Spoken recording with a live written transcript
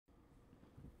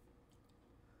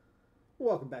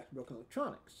Welcome back to Broken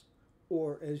Electronics,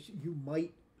 or as you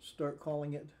might start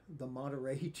calling it, the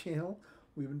Monterey channel.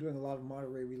 We've been doing a lot of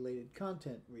Monterey related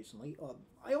content recently.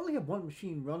 I only have one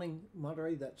machine running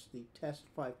Monterey, that's the Test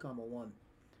 5.1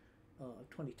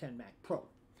 2010 Mac Pro.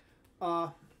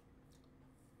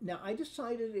 Now I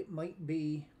decided it might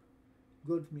be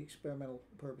good for me experimental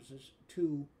purposes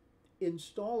to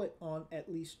install it on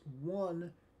at least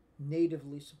one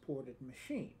natively supported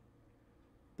machine.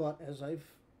 But as I've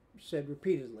said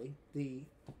repeatedly, the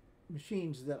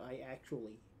machines that I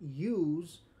actually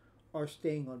use are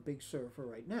staying on Big Sur for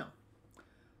right now.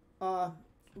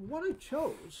 What I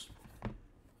chose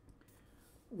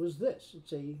was this.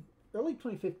 It's a early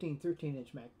 2015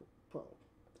 13-inch MacBook Pro.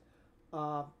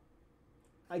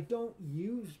 I don't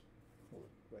use,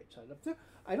 right side up there,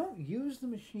 I don't use the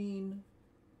machine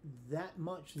that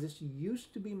much. This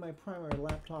used to be my primary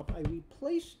laptop. I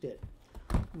replaced it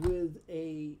with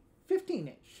a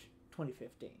 15-inch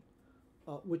 2015,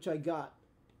 which I got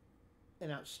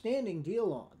an outstanding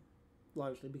deal on,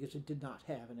 largely because it did not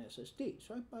have an SSD.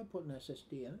 So I put an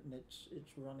SSD in it, and it's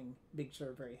running Big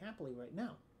Sur very happily right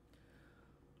now.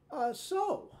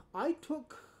 So I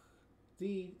took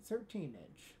the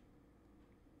 13-inch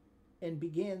and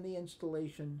began the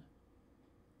installation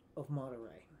of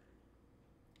Monterey,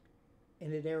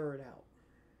 and it errored out.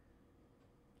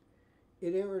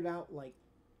 It errored out like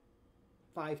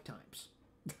 5 times.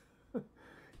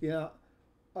 Yeah.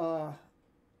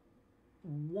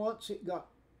 Once it got,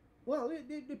 well,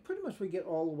 it pretty much would get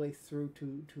all the way through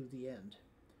to the end.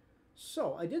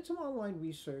 So I did some online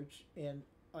research, and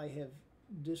I have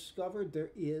discovered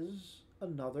there is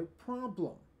another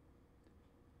problem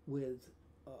with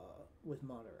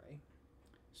Monterey,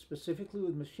 specifically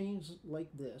with machines like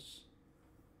this.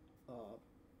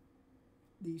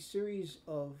 The series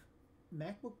of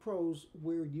MacBook Pros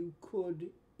where you could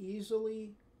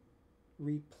easily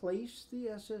replace the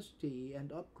SSD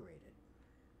and upgrade it.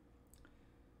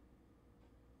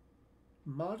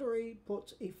 Monterey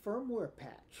puts a firmware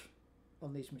patch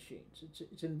on these machines.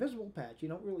 It's an invisible patch. You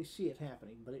don't really see it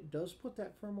happening, but it does put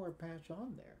that firmware patch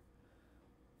on there.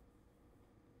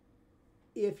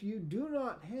 If you do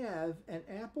not have an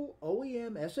Apple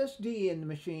OEM SSD in the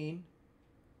machine,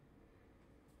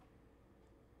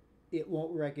 it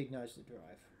won't recognize the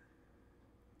drive.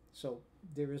 So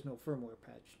there is no firmware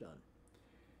patch done.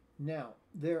 Now,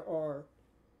 there are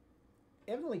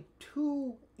evidently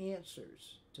 2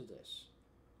 answers to this.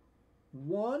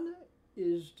 One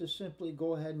is to simply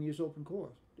go ahead and use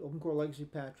OpenCore. OpenCore Legacy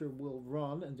Patcher will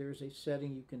run, and there's a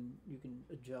setting you can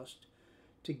adjust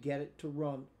to get it to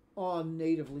run on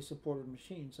natively supported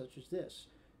machines such as this.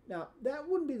 Now, that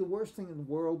wouldn't be the worst thing in the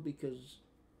world, because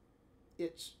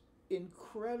it's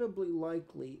incredibly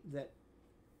likely that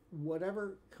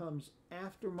whatever comes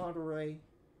after Monterey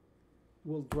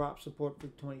will drop support for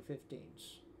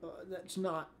 2015s. That's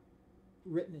not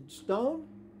written in stone,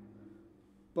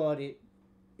 but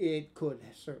it could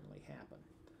certainly happen.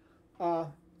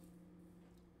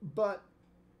 But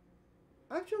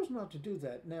I chose not to do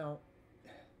that. Now,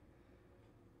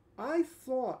 I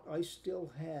thought I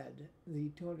still had the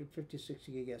 256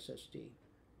 gig SSD.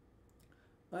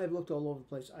 I've looked all over the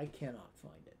place. I cannot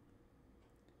find it.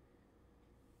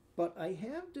 But I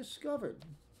have discovered,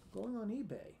 going on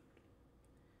eBay,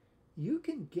 you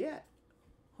can get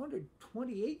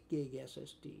 128 gig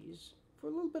SSDs for a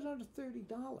little bit under $30.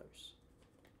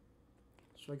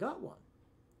 So I got one.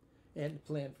 And the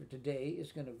plan for today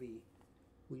is going to be,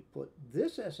 we put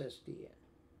this SSD in.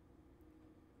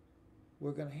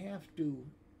 We're going to have to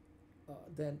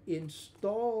then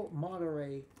install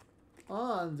Monterey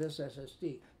on this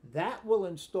SSD. That will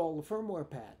install the firmware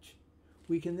patch.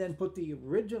 We can then put the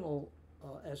original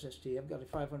SSD, I've got a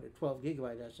 512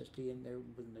 gigabyte SSD in there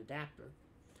with an adapter.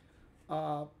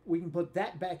 We can put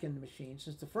that back in the machine.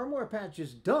 Since the firmware patch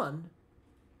is done,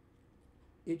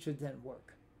 it should then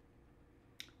work.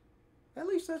 At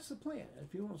least that's the plan.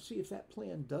 If you want to see if that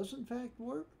plan does in fact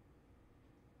work,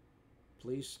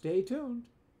 please stay tuned.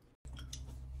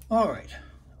 All right,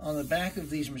 on the back of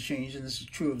these machines, and this is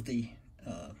true of the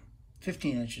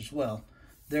 15-inch as well,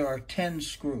 there are 10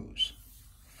 screws.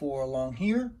 4 along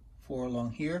here, 4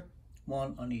 along here,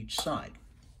 1 on each side.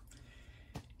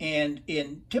 And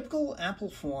in typical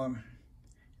Apple form,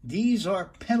 these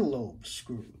are pentalobe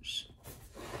screws.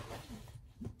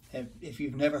 If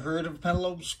you've never heard of a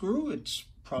pentalobe screw, it's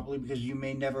probably because you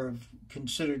may never have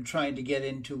considered trying to get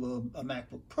into a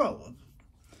MacBook Pro of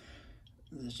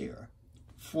this era.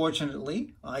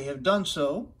 Fortunately, I have done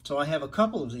so I have a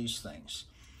couple of these things.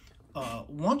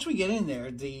 Once we get in there,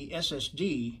 the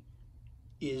SSD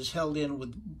is held in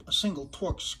with a single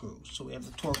Torx screw. So we have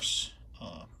the Torx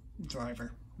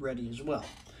driver ready as well.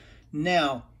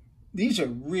 Now, these are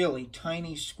really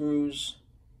tiny screws,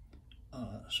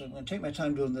 so I'm going to take my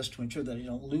time doing this to ensure that I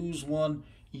don't lose one.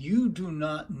 You do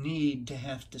not need to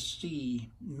have to see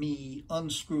me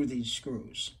unscrew these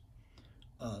screws,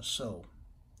 so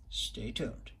stay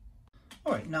tuned.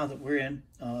 All right, now that we're in,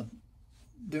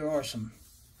 there are some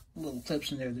little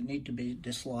clips in there that need to be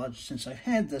dislodged. Since I've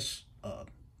had this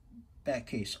back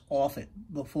case off it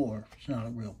before, it's not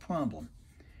a real problem.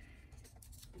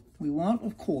 We want,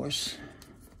 of course,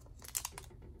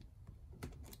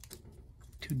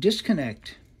 to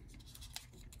disconnect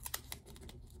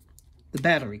the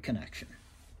battery connection.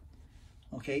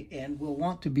 Okay, and we'll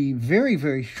want to be very,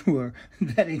 very sure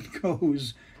that it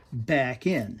goes back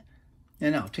in.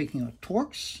 And now, taking out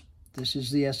Torx, this is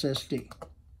the SSD.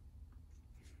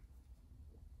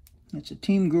 It's a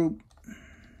Team Group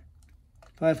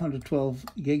 512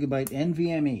 gigabyte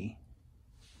NVMe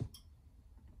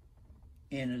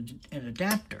and an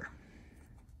adapter.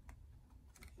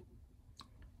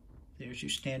 There's your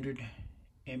standard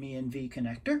MENV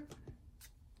connector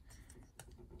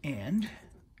and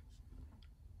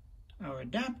our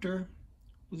adapter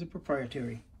with a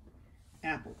proprietary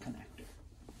Apple connector.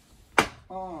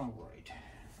 All right.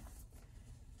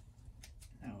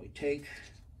 Now we take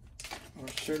our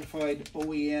certified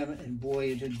OEM, and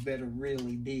boy, it had better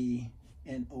really be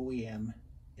an OEM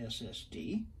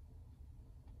SSD.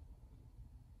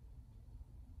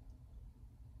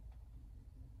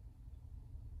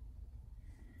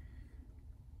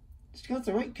 It's got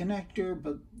the right connector,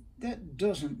 but that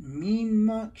doesn't mean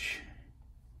much.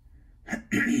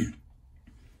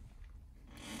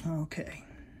 Okay.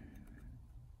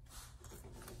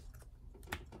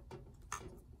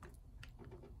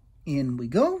 In we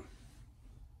go.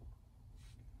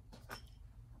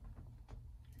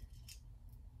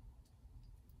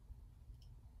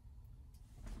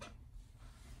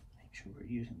 Make sure we're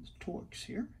using the Torx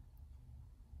here.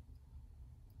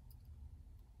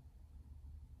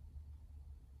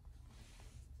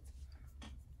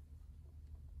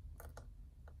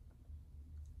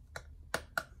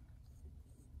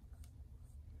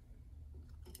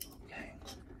 Okay.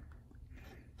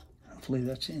 Hopefully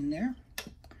that's in there.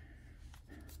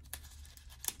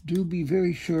 Do be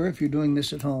very sure, if you're doing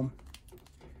this at home,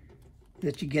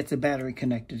 that you get the battery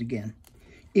connected again.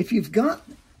 If you've got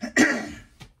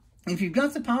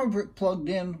the power brick plugged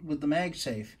in with the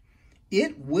MagSafe,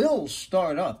 it will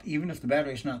start up even if the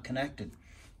battery's not connected.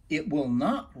 It will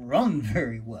not run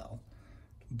very well,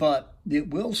 but it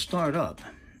will start up.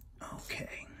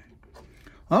 Okay.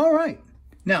 All right.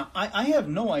 Now, I have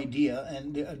no idea,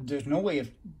 and there's no way of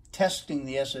testing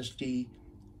the SSD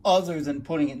other than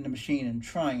putting it in the machine and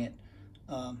trying it.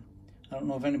 I don't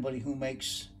know of anybody who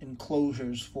makes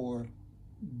enclosures for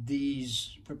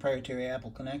these proprietary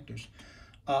Apple connectors.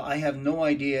 I have no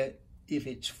idea if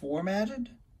it's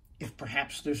formatted, if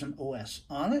perhaps there's an OS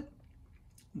on it.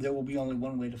 There will be only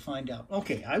one way to find out.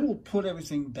 Okay, I will put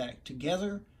everything back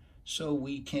together so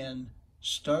we can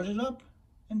start it up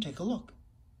and take a look.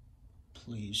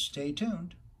 Please stay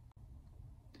tuned.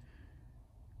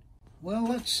 Well,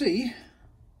 let's see.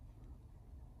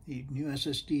 The new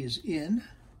SSD is in.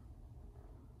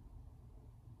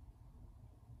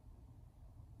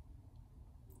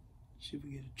 See if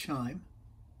we get a chime.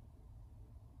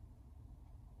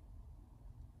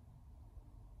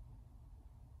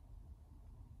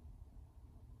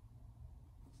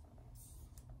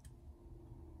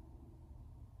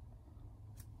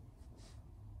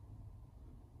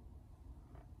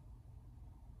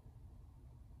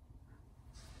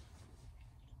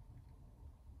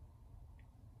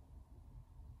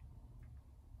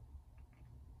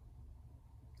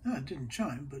 Oh, it didn't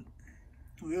chime, but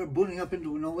we are booting up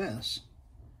into an OS.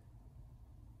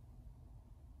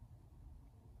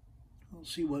 We'll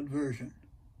see what version.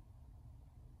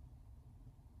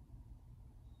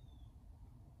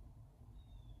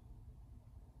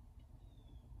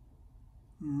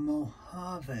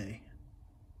 Mojave.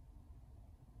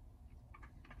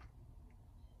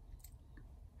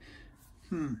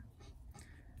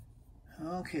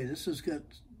 Okay, this has got...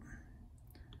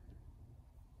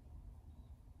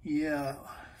 Yeah.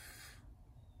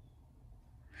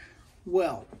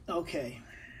 Well, okay.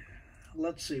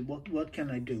 Let's see. What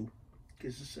can I do?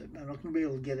 Because I'm not going to be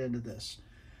able to get into this.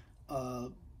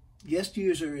 Guest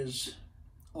user is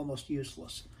almost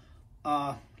useless.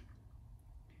 It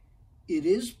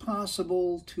is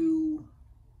possible to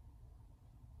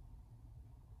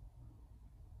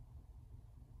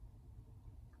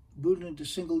boot into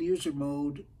single user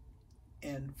mode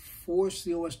and force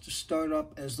the OS to start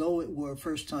up as though it were a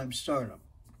first-time startup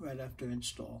right after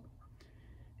install.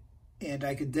 and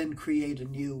I could then create a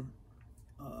new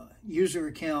user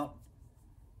account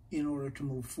in order to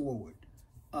move forward.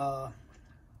 But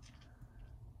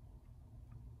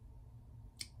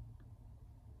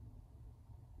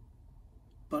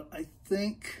I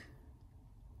think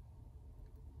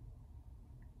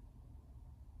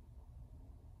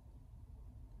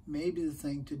maybe the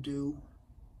thing to do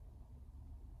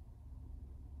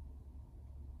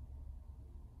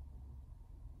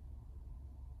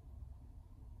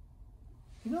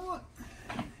you know what?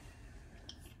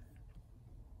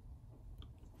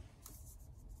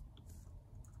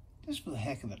 Just for the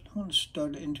heck of it, I want to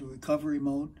start into recovery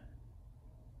mode.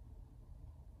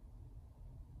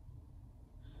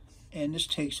 And this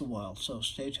takes a while, so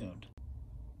stay tuned.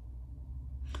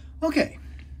 Okay.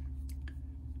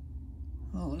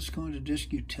 Well, let's go into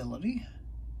disk utility.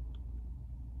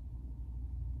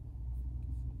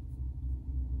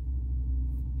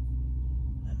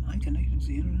 Am I connected to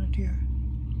the internet here?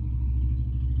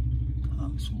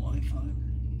 Cox Wi-Fi.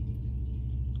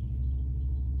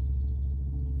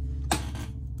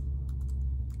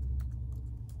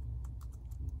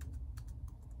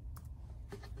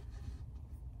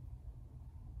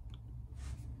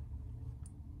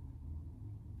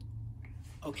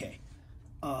 Okay,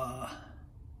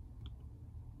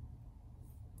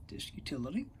 disk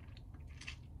utility.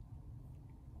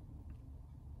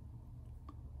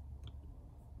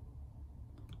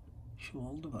 Show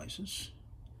all devices.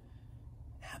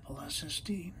 Apple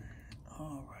SSD.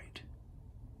 All right.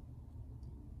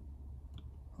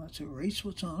 Let's erase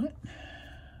what's on it.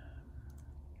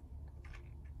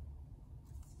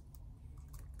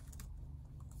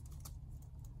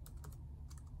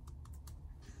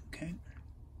 Okay.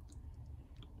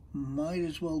 Might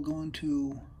as well go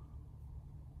into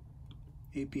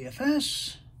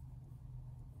APFS,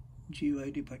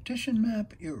 GUID partition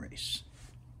map, erase.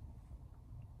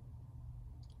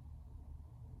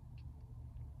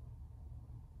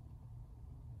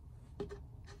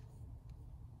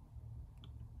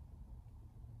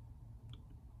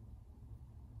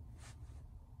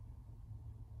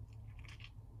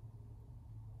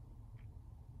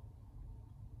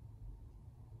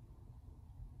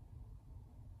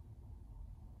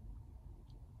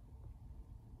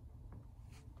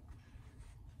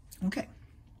 Okay.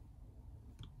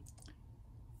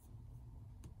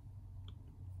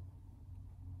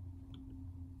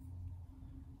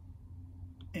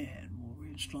 And we'll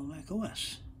reinstall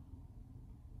macOS.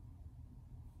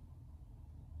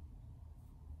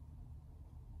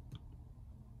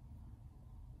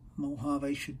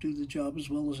 Mojave should do the job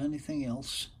as well as anything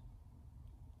else.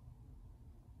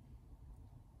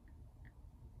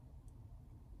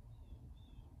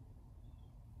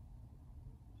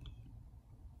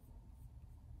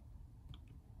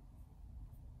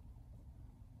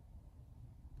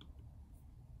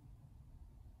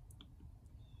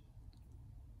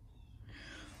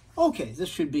 Okay, this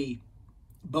should be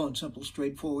bone simple,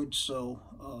 straightforward, so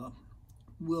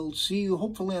we'll see you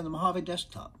hopefully on the Mojave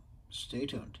desktop. Stay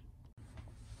tuned.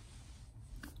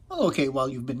 Okay, while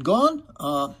you've been gone,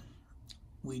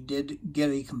 we did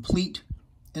get a complete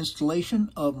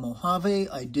installation of Mojave.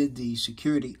 I did the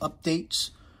security updates,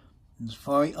 the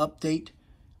Safari update,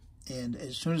 and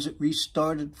as soon as it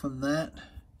restarted from that,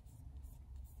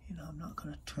 you know, I'm not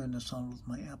going to turn this on with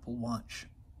my Apple Watch.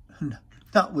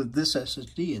 Not with this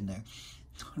SSD in there.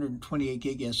 128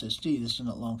 gig SSD. This is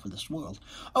not long for this world.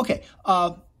 Okay,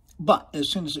 but as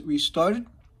soon as it restarted,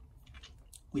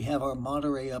 we have our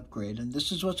Monterey upgrade, and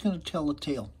this is what's going to tell the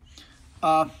tale.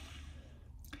 I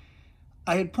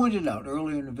had pointed out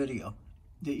earlier in the video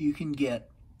that you can get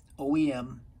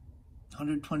OEM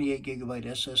 128 gigabyte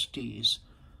SSDs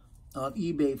on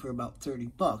eBay for about 30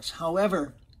 bucks.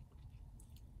 However,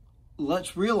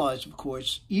 let's realize, of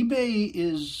course, eBay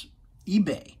is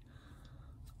eBay.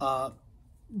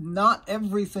 Not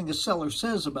everything a seller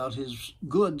says about his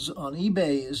goods on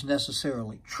eBay is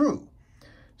necessarily true.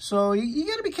 So you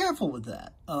got to be careful with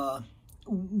that.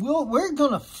 We're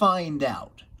going to find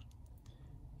out,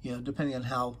 you know, depending on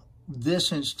how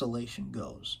this installation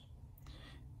goes.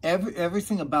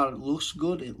 Everything about it looks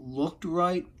good. It looked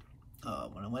right.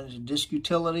 When I went into disk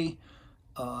utility,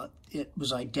 it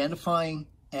was identifying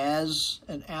as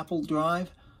an Apple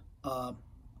drive,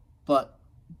 but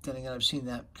then again, I've seen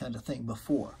that kind of thing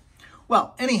before.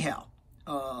 Well, anyhow,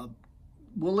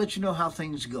 we'll let you know how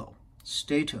things go.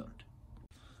 Stay tuned.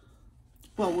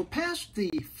 Well, we're past the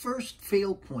first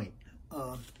fail point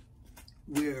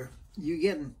where you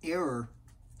get an error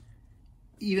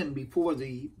even before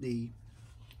the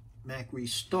Mac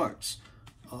restarts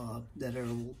that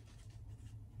will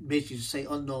basically say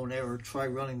unknown error, try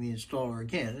running the installer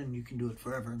again, and you can do it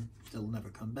forever and it'll never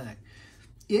come back.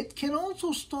 It can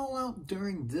also stall out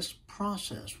during this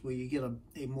process where you get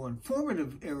a more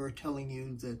informative error telling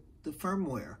you that the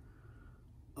firmware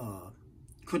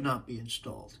could not be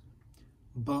installed.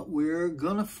 But we're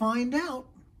going to find out.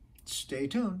 Stay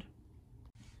tuned.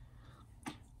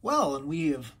 Well, and we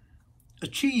have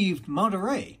achieved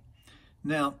Monterey.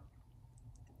 Now,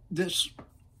 this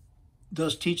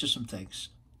does teach us some things.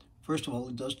 First of all,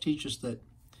 it does teach us that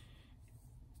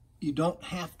you don't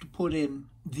have to put in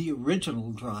the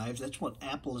original drive. That's what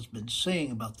Apple has been saying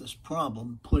about this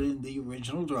problem. Put in the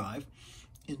original drive,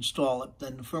 install it,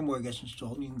 then the firmware gets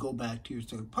installed, and you can go back to your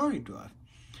third-party drive.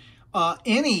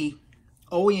 Any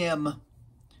OEM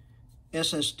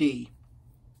SSD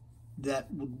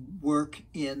that would work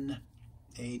in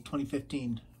a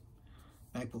 2015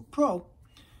 MacBook Pro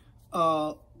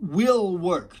will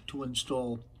work to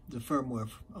install the firmware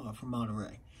from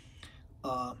Monterey.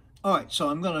 All right, so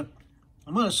I'm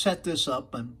gonna set this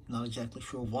up. I'm not exactly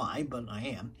sure why, but I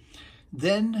am.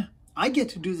 Then I get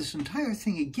to do this entire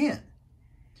thing again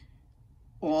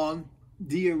on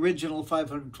the original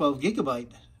 512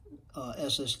 gigabyte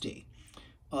SSD.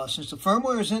 Since the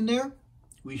firmware is in there,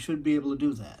 we should be able to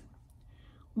do that.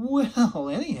 Well,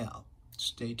 anyhow,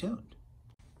 stay tuned.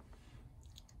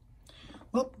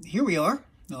 Well, here we are.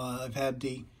 I've had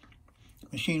the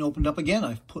machine opened up again.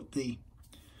 I've put the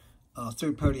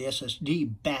third-party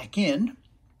SSD back in,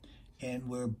 and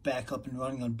we're back up and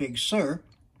running on Big Sur.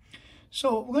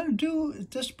 So what we're going to do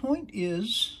at this point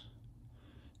is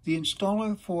the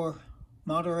installer for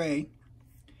Monterey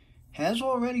has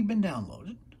already been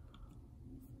downloaded.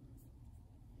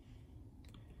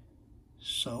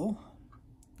 So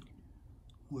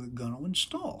we're going to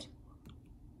install.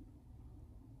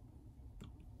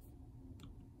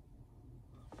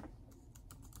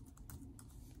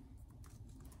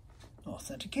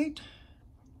 Authenticate.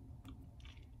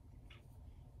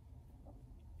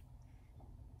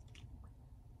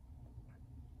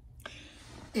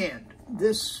 And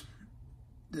this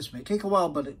may take a while,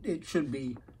 but it should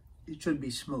be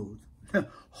smooth.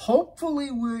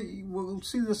 Hopefully we'll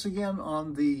see this again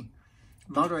on the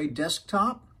Monterey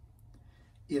desktop.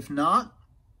 If not,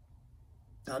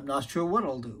 I'm not sure what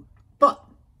I'll do, but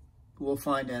we'll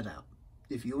find that out.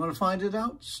 If you want to find it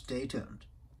out, stay tuned.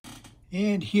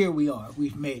 And here we are.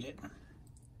 We've made it.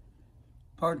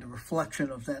 Pardon the reflection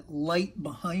of that light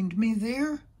behind me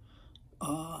there.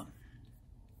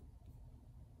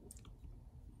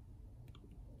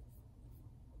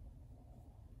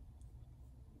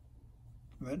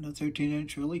 Retina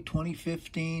 13-inch early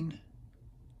 2015.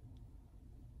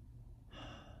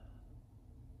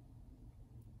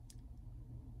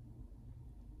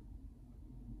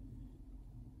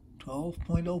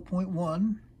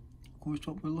 .0.1, of course,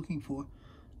 what we're looking for.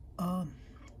 All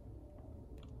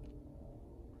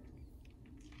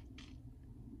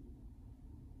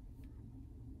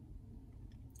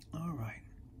right.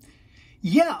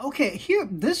 Yeah, okay, here,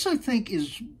 this I think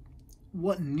is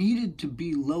what needed to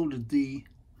be loaded, the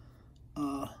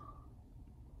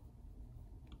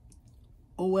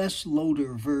OS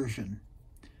loader version.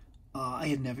 I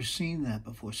had never seen that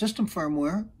before. System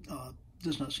firmware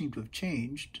does not seem to have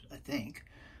changed, I think.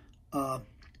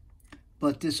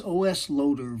 But this OS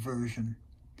loader version,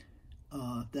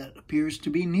 that appears to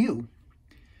be new.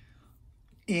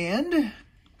 And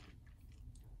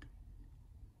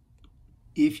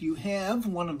if you have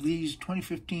one of these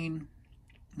 2015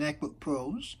 MacBook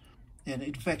Pros, and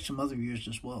it affects some other years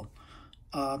as well,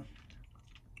 and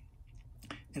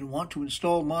want to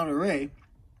install Monterey,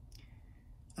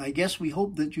 I guess we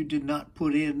hope that you did not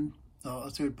put in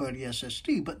a third-party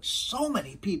SSD, but so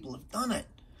many people have done it.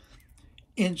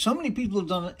 And so many people have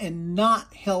done it and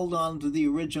not held on to the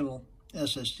original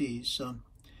SSDs. So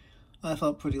I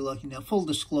felt pretty lucky. Now, full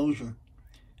disclosure,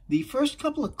 the first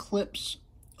couple of clips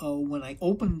when I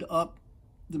opened up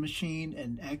the machine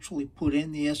and actually put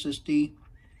in the SSD,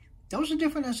 that was a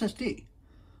different SSD.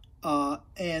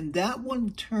 And that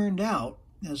one turned out,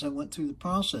 as I went through the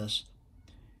process,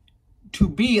 to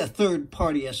be a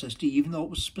third-party SSD, even though it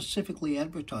was specifically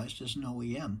advertised as an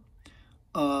OEM.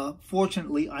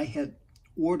 Fortunately, I had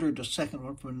ordered a second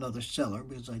one from another seller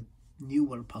because I knew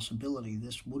what a possibility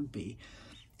this would be.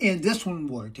 And this one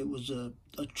worked. It was a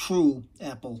true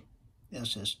Apple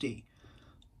SSD.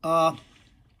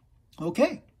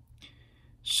 Okay.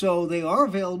 So they are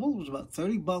available. It was about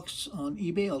 30 bucks on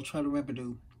eBay. I'll try to remember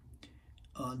to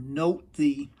note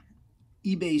the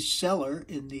eBay seller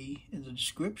in the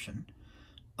description.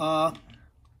 In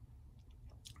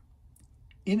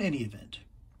any event,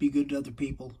 be good to other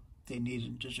people. They need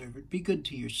and deserve it. Be good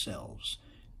to yourselves.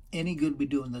 any good we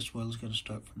do in this world is going to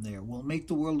start from there. We'll make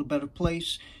the world a better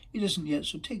place. It isn't yet,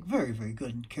 so take very, very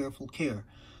good and careful care.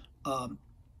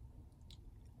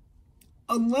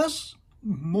 Unless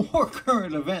more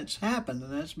current events happen,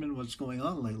 and that's been what's going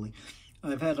on lately.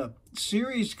 I've had a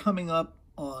series coming up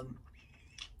on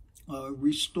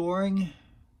rebuilding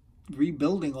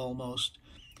almost,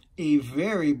 a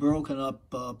very broken up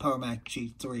Power Mac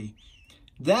G3.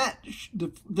 That,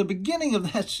 the beginning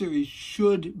of that series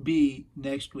should be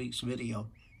next week's video.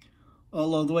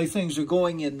 Although the way things are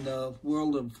going in the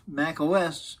world of Mac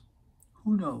OS,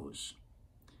 who knows?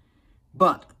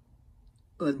 But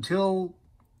until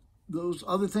those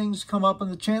other things come up on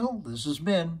the channel, this has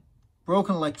been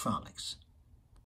Broken Electronics.